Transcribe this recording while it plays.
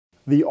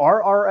The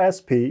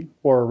RRSP,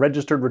 or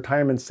Registered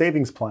Retirement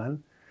Savings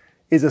Plan,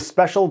 is a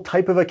special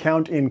type of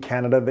account in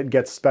Canada that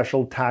gets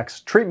special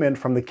tax treatment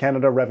from the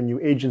Canada Revenue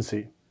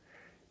Agency.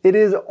 It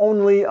is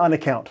only an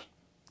account.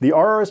 The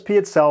RRSP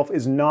itself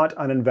is not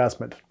an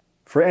investment.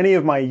 For any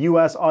of my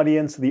US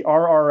audience, the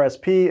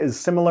RRSP is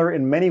similar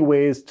in many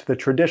ways to the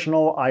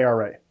traditional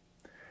IRA.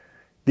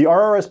 The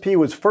RRSP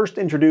was first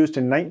introduced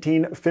in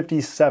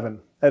 1957,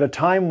 at a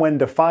time when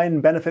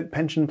defined benefit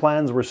pension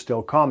plans were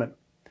still common.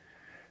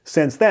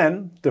 Since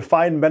then,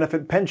 defined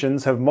benefit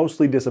pensions have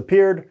mostly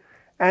disappeared,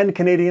 and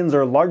Canadians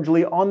are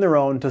largely on their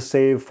own to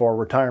save for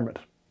retirement.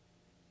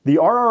 The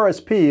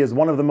RRSP is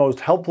one of the most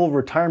helpful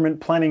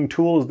retirement planning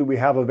tools that we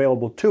have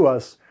available to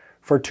us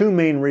for two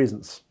main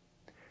reasons.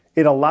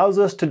 It allows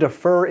us to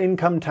defer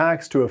income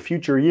tax to a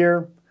future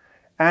year,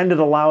 and it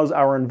allows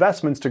our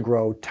investments to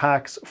grow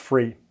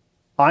tax-free.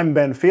 I'm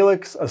Ben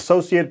Felix,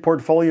 Associate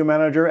Portfolio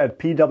Manager at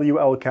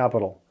PWL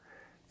Capital.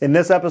 In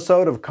this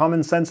episode of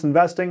Common Sense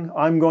Investing,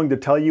 I'm going to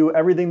tell you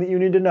everything that you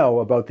need to know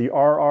about the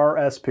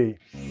RRSP.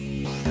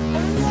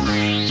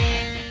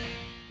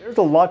 There's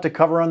a lot to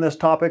cover on this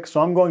topic,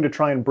 so I'm going to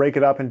try and break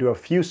it up into a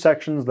few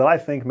sections that I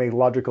think make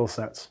logical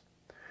sense.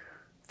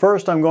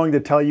 First, I'm going to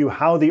tell you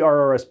how the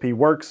RRSP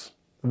works.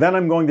 Then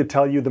I'm going to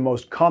tell you the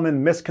most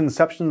common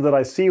misconceptions that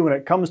I see when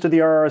it comes to the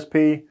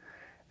RRSP.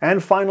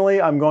 And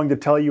finally, I'm going to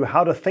tell you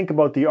how to think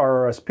about the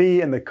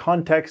RRSP in the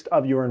context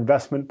of your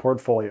investment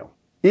portfolio.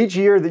 Each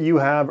year that you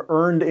have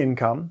earned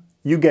income,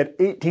 you get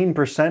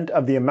 18%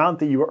 of the amount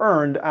that you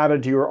earned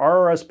added to your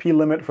RRSP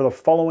limit for the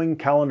following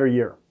calendar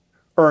year.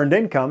 Earned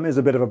income is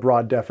a bit of a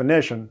broad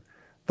definition.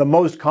 The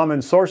most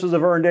common sources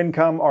of earned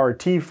income are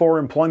T4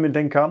 employment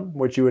income,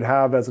 which you would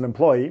have as an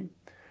employee,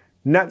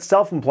 net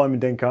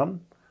self-employment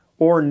income,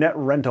 or net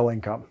rental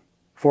income.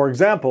 For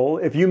example,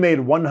 if you made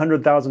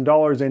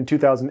 $100,000 in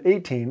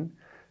 2018,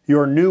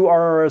 your new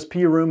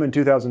RRSP room in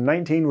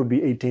 2019 would be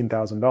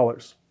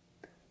 $18,000.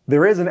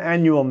 There is an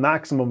annual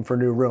maximum for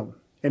new room.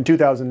 In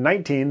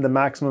 2019, the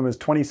maximum is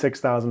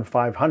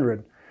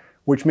 $26,500,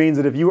 which means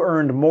that if you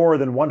earned more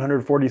than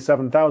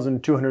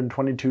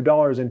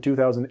 $147,222 in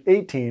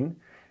 2018,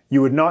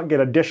 you would not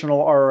get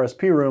additional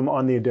RRSP room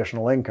on the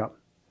additional income.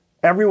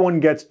 Everyone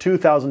gets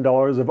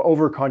 $2,000 of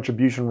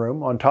over-contribution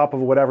room on top of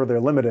whatever their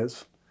limit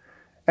is.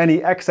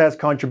 Any excess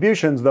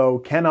contributions, though,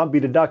 cannot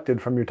be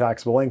deducted from your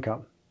taxable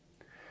income.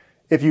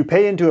 If you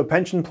pay into a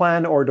pension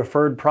plan or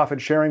deferred profit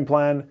sharing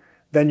plan,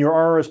 then your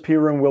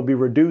RRSP room will be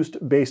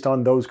reduced based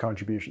on those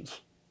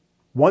contributions.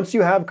 Once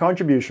you have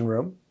contribution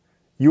room,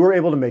 you are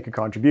able to make a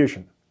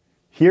contribution.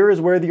 Here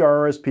is where the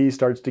RRSP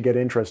starts to get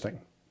interesting.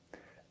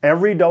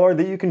 Every dollar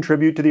that you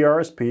contribute to the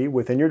RRSP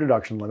within your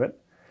deduction limit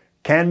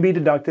can be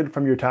deducted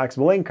from your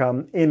taxable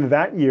income in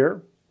that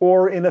year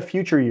or in a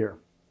future year.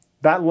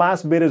 That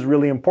last bit is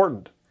really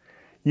important.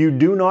 You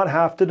do not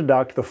have to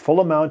deduct the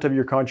full amount of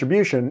your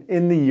contribution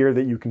in the year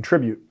that you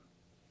contribute.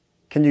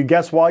 Can you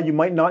guess why you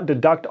might not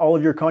deduct all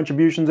of your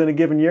contributions in a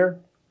given year?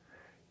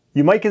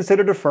 You might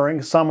consider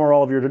deferring some or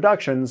all of your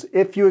deductions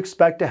if you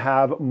expect to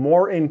have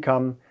more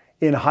income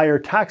in higher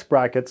tax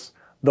brackets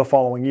the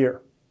following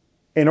year.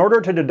 In order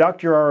to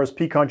deduct your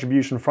RRSP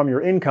contribution from your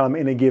income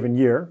in a given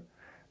year,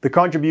 the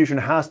contribution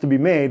has to be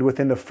made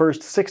within the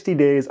first 60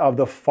 days of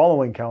the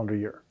following calendar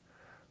year.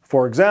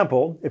 For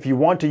example, if you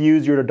want to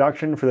use your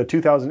deduction for the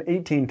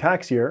 2018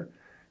 tax year,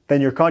 then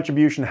your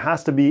contribution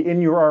has to be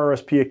in your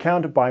RRSP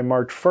account by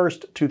March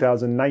 1st,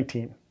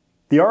 2019.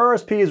 The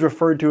RRSP is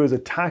referred to as a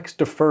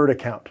tax-deferred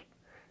account.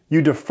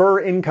 You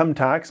defer income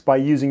tax by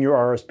using your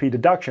RRSP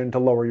deduction to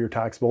lower your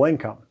taxable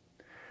income.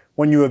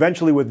 When you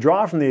eventually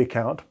withdraw from the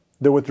account,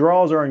 the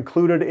withdrawals are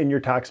included in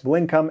your taxable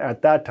income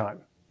at that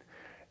time.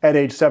 At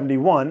age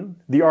 71,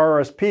 the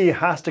RRSP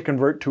has to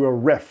convert to a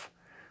RIF,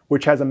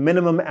 which has a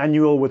minimum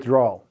annual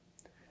withdrawal.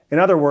 In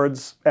other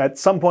words, at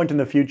some point in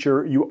the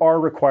future, you are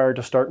required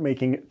to start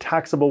making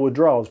taxable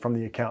withdrawals from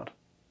the account.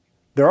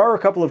 There are a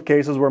couple of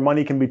cases where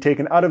money can be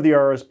taken out of the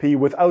RRSP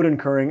without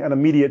incurring an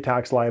immediate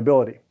tax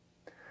liability.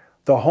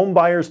 The Home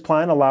Buyers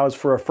Plan allows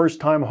for a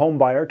first-time home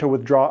buyer to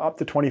withdraw up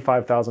to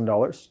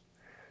 $25,000.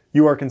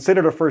 You are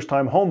considered a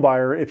first-time home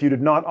buyer if you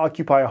did not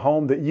occupy a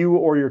home that you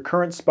or your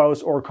current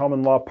spouse or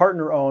common law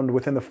partner owned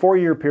within the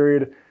 4-year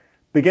period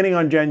beginning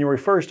on January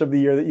 1st of the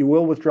year that you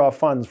will withdraw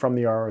funds from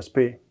the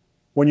RRSP.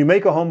 When you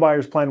make a Home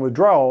Buyers Plan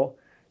withdrawal,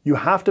 you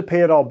have to pay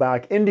it all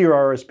back into your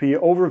RRSP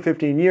over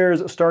 15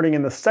 years, starting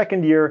in the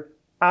second year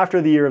after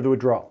the year of the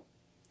withdrawal.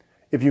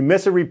 If you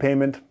miss a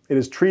repayment, it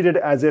is treated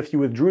as if you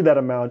withdrew that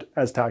amount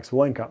as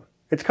taxable income.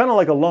 It's kind of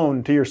like a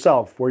loan to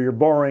yourself, where you're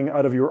borrowing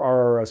out of your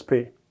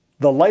RRSP.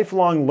 The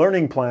Lifelong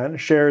Learning Plan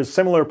shares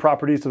similar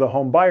properties to the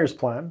Home Buyers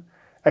Plan,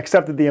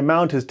 except that the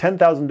amount is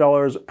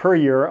 $10,000 per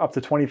year up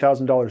to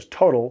 $20,000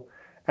 total,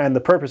 and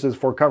the purpose is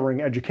for covering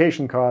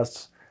education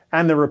costs,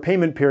 and the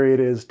repayment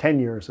period is 10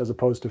 years as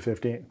opposed to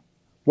 15.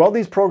 While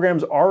these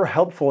programs are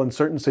helpful in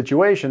certain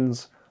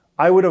situations,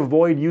 I would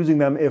avoid using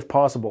them if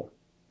possible.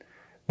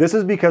 This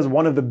is because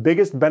one of the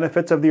biggest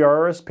benefits of the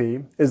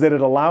RRSP is that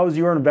it allows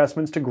your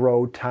investments to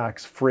grow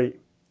tax-free.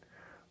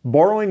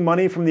 Borrowing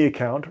money from the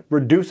account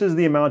reduces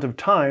the amount of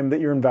time that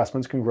your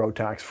investments can grow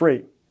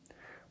tax-free.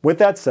 With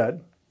that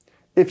said,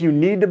 if you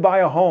need to buy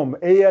a home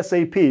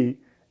ASAP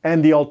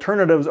and the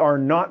alternatives are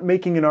not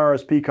making an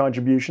RRSP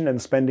contribution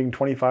and spending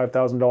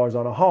 $25,000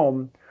 on a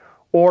home,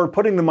 or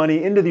putting the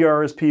money into the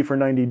RRSP for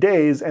 90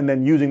 days and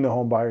then using the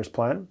home buyer's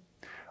plan,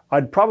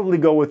 I'd probably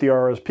go with the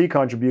RRSP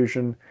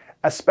contribution,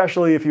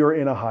 especially if you're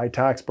in a high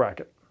tax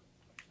bracket.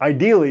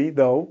 Ideally,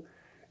 though,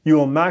 you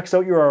will max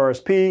out your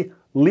RRSP,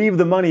 leave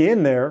the money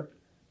in there,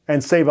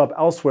 and save up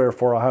elsewhere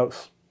for a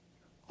house.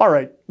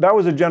 Alright, that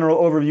was a general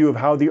overview of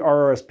how the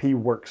RRSP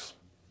works.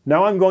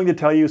 Now I'm going to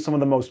tell you some of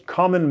the most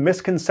common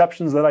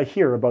misconceptions that I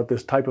hear about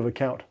this type of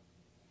account.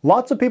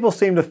 Lots of people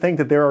seem to think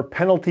that there are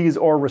penalties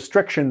or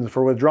restrictions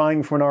for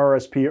withdrawing from an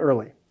RRSP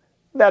early.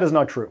 That is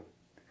not true.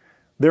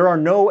 There are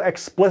no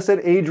explicit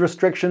age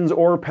restrictions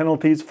or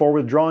penalties for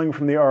withdrawing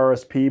from the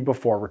RRSP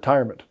before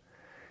retirement.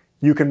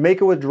 You can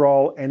make a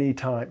withdrawal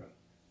anytime.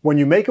 When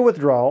you make a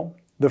withdrawal,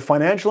 the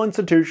financial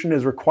institution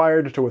is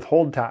required to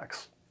withhold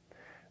tax.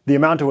 The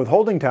amount of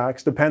withholding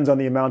tax depends on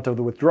the amount of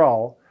the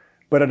withdrawal,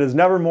 but it is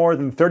never more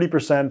than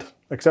 30%,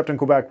 except in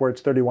Quebec where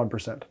it's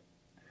 31%.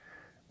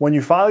 When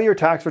you file your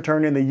tax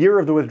return in the year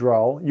of the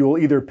withdrawal, you will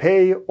either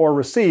pay or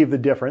receive the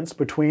difference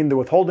between the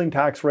withholding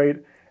tax rate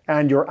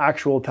and your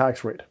actual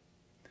tax rate.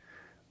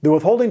 The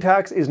withholding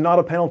tax is not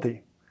a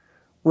penalty.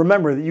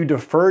 Remember that you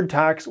deferred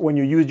tax when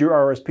you used your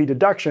RRSP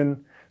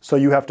deduction, so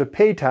you have to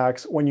pay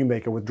tax when you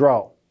make a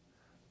withdrawal.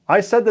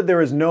 I said that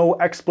there is no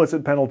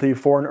explicit penalty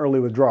for an early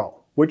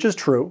withdrawal, which is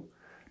true,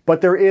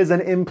 but there is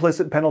an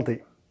implicit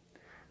penalty.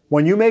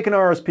 When you make an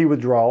RRSP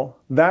withdrawal,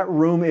 that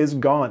room is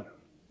gone.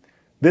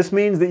 This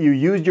means that you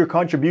used your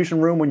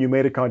contribution room when you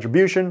made a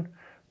contribution,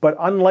 but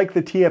unlike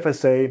the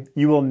TFSA,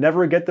 you will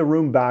never get the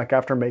room back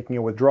after making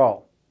a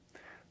withdrawal.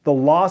 The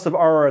loss of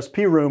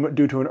RRSP room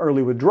due to an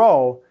early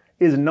withdrawal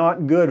is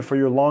not good for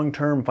your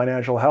long-term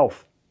financial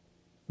health.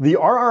 The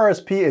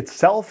RRSP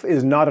itself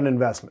is not an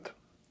investment.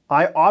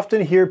 I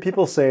often hear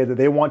people say that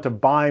they want to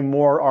buy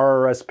more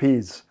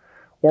RRSPs,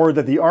 or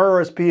that the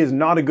RRSP is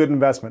not a good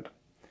investment.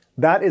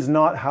 That is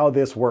not how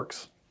this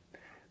works.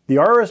 The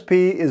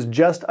RRSP is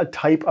just a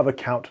type of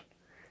account.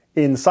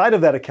 Inside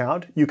of that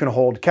account, you can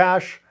hold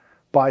cash,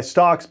 buy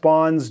stocks,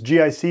 bonds,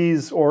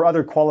 GICs, or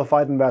other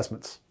qualified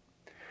investments.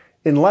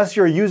 Unless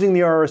you're using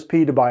the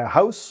RRSP to buy a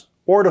house,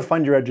 or to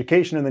fund your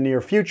education in the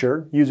near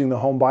future, using the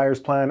home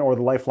buyer's plan or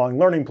the lifelong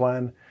learning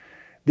plan,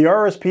 the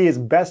RRSP is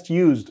best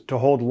used to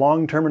hold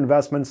long-term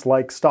investments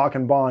like stock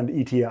and bond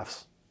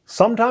ETFs.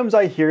 Sometimes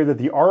I hear that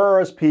the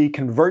RRSP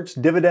converts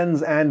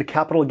dividends and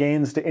capital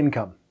gains to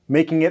income,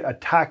 making it a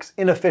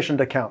tax-inefficient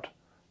account.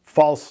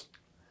 False.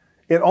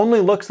 It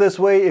only looks this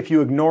way if you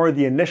ignore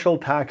the initial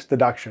tax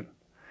deduction.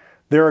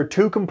 There are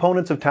two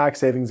components of tax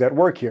savings at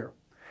work here: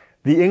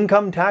 the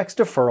income tax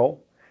deferral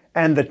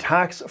and the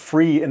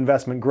tax-free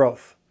investment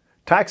growth.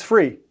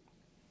 Tax-free.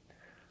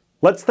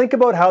 Let's think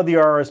about how the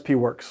RRSP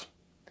works.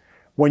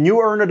 When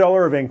you earn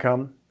 $1 of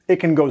income, it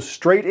can go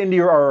straight into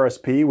your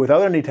RRSP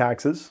without any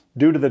taxes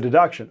due to the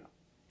deduction.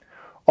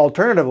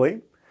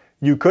 Alternatively,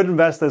 you could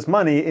invest this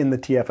money in the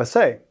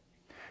TFSA,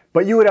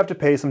 but you would have to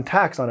pay some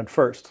tax on it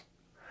first.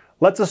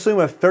 Let's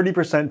assume a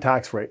 30%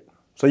 tax rate.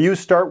 So you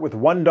start with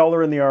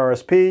 $1 in the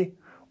RRSP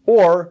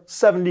or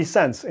 70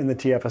 cents in the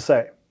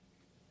TFSA.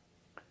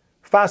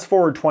 Fast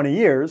forward 20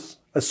 years,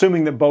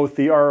 assuming that both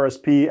the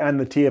RRSP and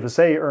the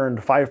TFSA earned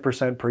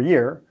 5% per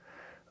year,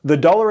 the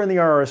dollar in the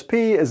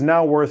RRSP is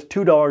now worth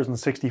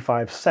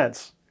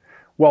 $2.65,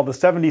 while the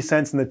 70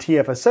 cents in the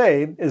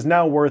TFSA is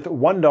now worth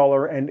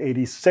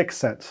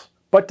 $1.86.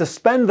 But to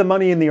spend the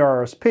money in the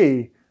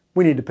RRSP,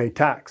 we need to pay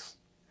tax.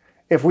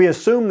 If we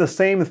assume the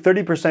same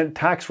 30%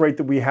 tax rate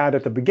that we had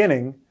at the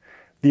beginning,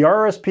 the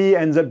RRSP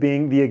ends up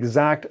being the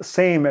exact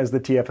same as the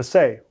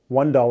TFSA,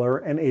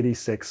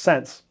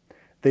 $1.86.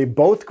 They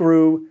both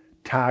grew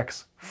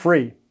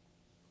tax-free.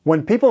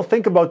 When people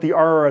think about the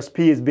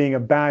RRSP as being a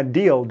bad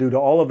deal due to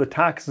all of the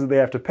taxes they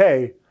have to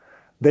pay,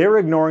 they are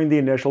ignoring the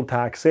initial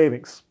tax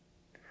savings.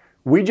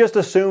 We just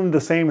assumed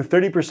the same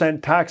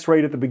 30% tax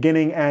rate at the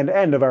beginning and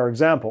end of our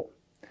example.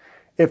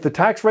 If the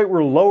tax rate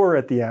were lower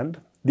at the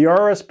end, the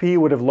RRSP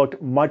would have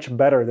looked much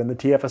better than the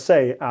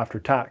TFSA after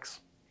tax.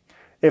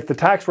 If the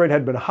tax rate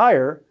had been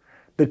higher,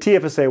 the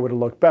TFSA would have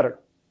looked better.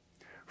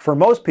 For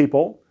most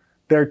people,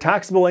 their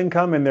taxable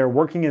income in their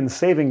working and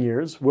saving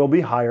years will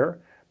be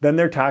higher than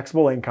their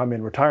taxable income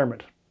in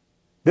retirement.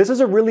 This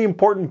is a really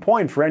important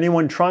point for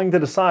anyone trying to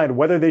decide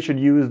whether they should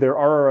use their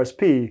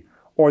RRSP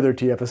or their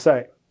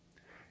TFSA.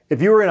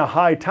 If you are in a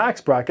high tax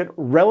bracket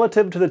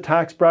relative to the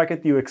tax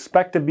bracket you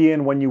expect to be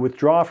in when you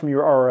withdraw from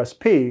your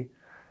RRSP,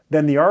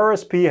 then the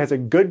RRSP has a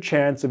good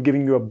chance of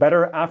giving you a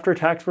better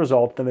after-tax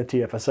result than the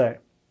TFSA.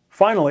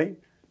 Finally,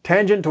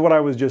 tangent to what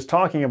I was just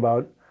talking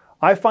about,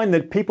 I find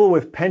that people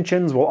with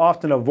pensions will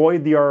often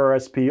avoid the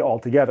RRSP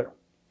altogether.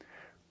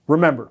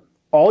 Remember,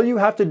 all you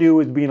have to do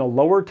is be in a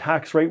lower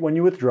tax rate when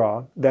you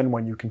withdraw than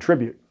when you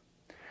contribute.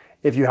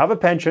 If you have a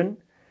pension,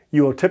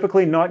 you will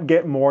typically not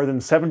get more than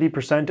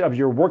 70% of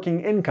your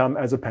working income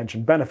as a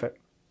pension benefit.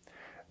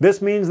 This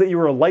means that you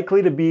are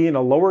likely to be in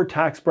a lower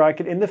tax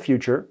bracket in the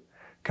future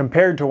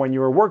compared to when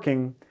you were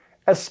working,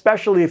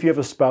 especially if you have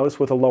a spouse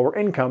with a lower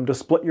income to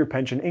split your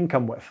pension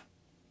income with.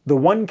 The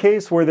one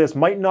case where this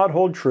might not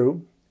hold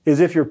true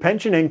is if your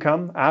pension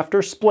income,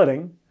 after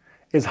splitting,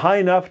 is high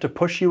enough to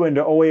push you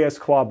into OAS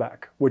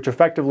clawback, which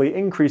effectively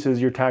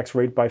increases your tax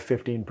rate by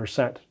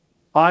 15%.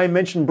 I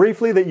mentioned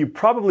briefly that you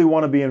probably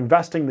want to be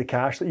investing the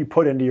cash that you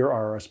put into your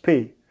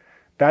RRSP.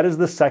 That is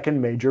the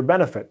second major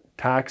benefit,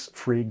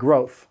 tax-free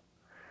growth.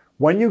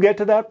 When you get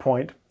to that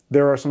point,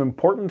 there are some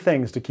important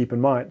things to keep in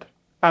mind.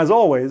 As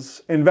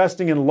always,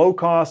 investing in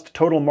low-cost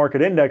total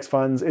market index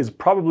funds is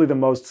probably the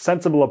most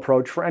sensible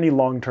approach for any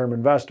long-term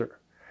investor.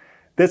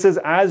 This is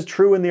as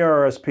true in the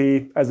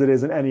RRSP as it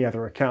is in any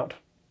other account.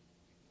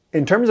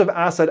 In terms of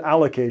asset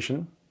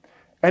allocation,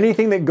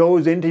 anything that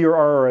goes into your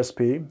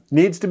RRSP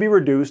needs to be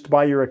reduced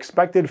by your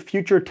expected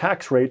future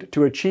tax rate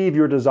to achieve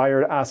your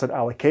desired asset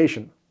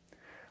allocation.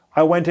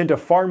 I went into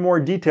far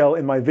more detail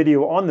in my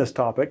video on this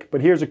topic,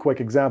 but here's a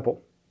quick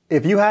example.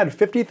 If you had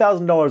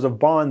 $50,000 of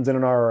bonds in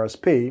an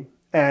RRSP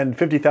and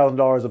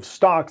 $50,000 of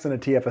stocks in a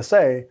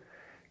TFSA,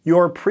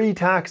 your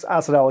pre-tax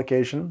asset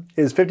allocation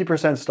is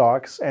 50%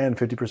 stocks and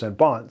 50%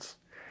 bonds.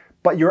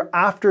 But your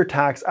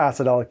after-tax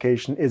asset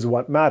allocation is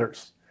what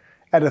matters.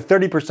 At a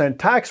 30%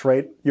 tax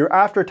rate, your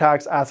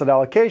after-tax asset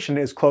allocation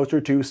is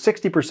closer to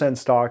 60%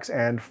 stocks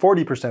and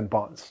 40%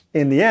 bonds.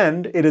 In the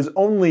end, it is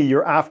only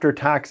your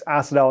after-tax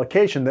asset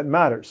allocation that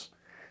matters.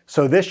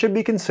 So this should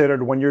be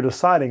considered when you're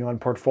deciding on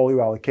portfolio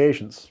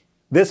allocations.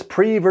 This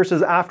pre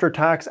versus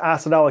after-tax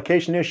asset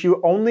allocation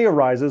issue only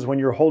arises when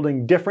you're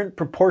holding different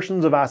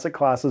proportions of asset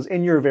classes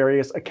in your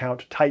various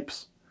account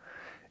types.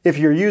 If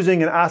you're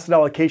using an asset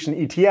allocation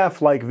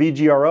ETF like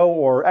VGRO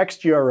or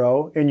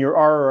XGRO in your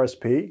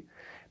RRSP,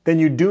 then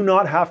you do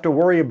not have to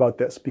worry about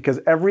this because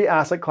every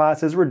asset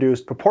class is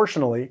reduced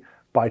proportionally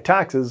by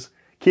taxes,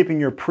 keeping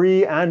your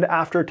pre- and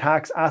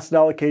after-tax asset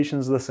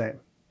allocations the same.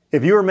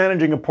 If you are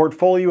managing a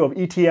portfolio of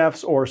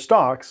ETFs or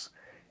stocks,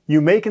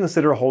 you may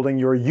consider holding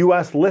your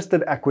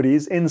US-listed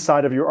equities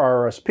inside of your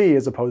RRSP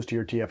as opposed to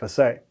your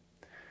TFSA.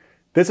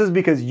 This is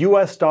because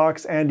US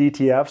stocks and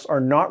ETFs are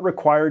not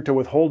required to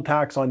withhold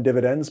tax on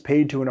dividends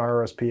paid to an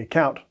RRSP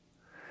account.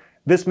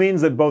 This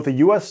means that both a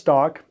US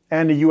stock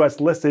and a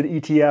US-listed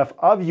ETF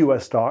of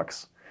US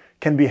stocks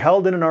can be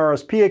held in an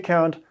RRSP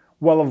account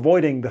while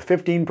avoiding the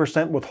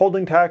 15%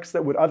 withholding tax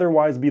that would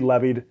otherwise be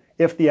levied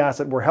if the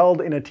asset were held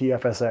in a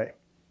TFSA.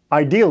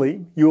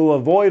 Ideally, you will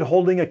avoid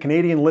holding a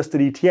Canadian-listed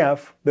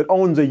ETF that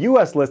owns a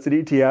US-listed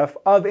ETF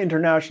of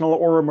international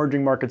or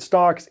emerging market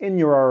stocks in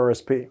your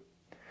RRSP.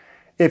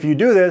 If you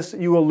do this,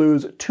 you will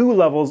lose two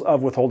levels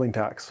of withholding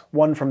tax,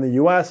 one from the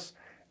US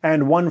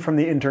and one from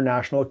the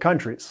international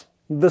countries.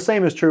 The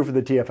same is true for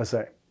the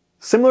TFSA.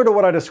 Similar to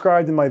what I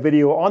described in my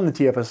video on the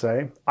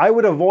TFSA, I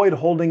would avoid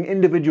holding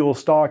individual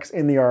stocks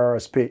in the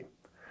RRSP.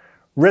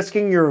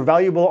 Risking your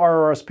valuable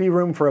RRSP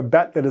room for a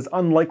bet that is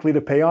unlikely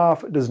to pay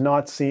off does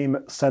not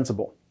seem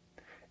sensible.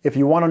 If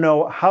you want to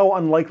know how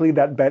unlikely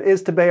that bet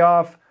is to pay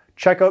off,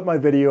 check out my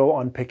video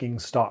on picking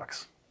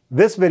stocks.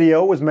 This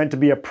video was meant to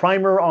be a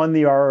primer on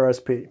the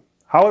RRSP,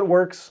 how it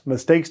works,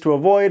 mistakes to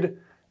avoid,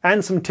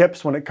 and some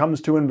tips when it comes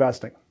to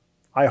investing.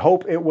 I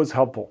hope it was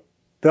helpful.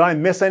 Did I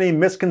miss any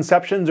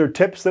misconceptions or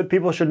tips that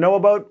people should know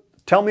about?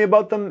 Tell me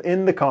about them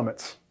in the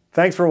comments.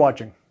 Thanks for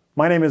watching.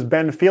 My name is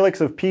Ben Felix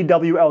of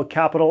PWL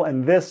Capital,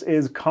 and this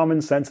is Common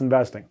Sense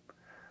Investing.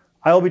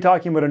 I will be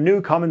talking about a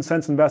new common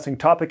sense investing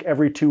topic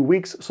every 2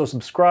 weeks, so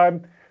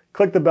subscribe,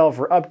 click the bell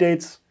for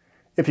updates.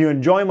 If you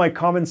enjoy my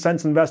Common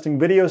Sense Investing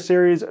video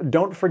series,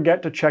 don't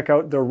forget to check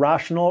out the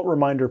Rational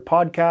Reminder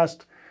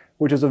podcast,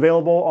 which is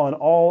available on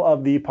all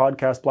of the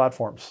podcast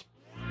platforms.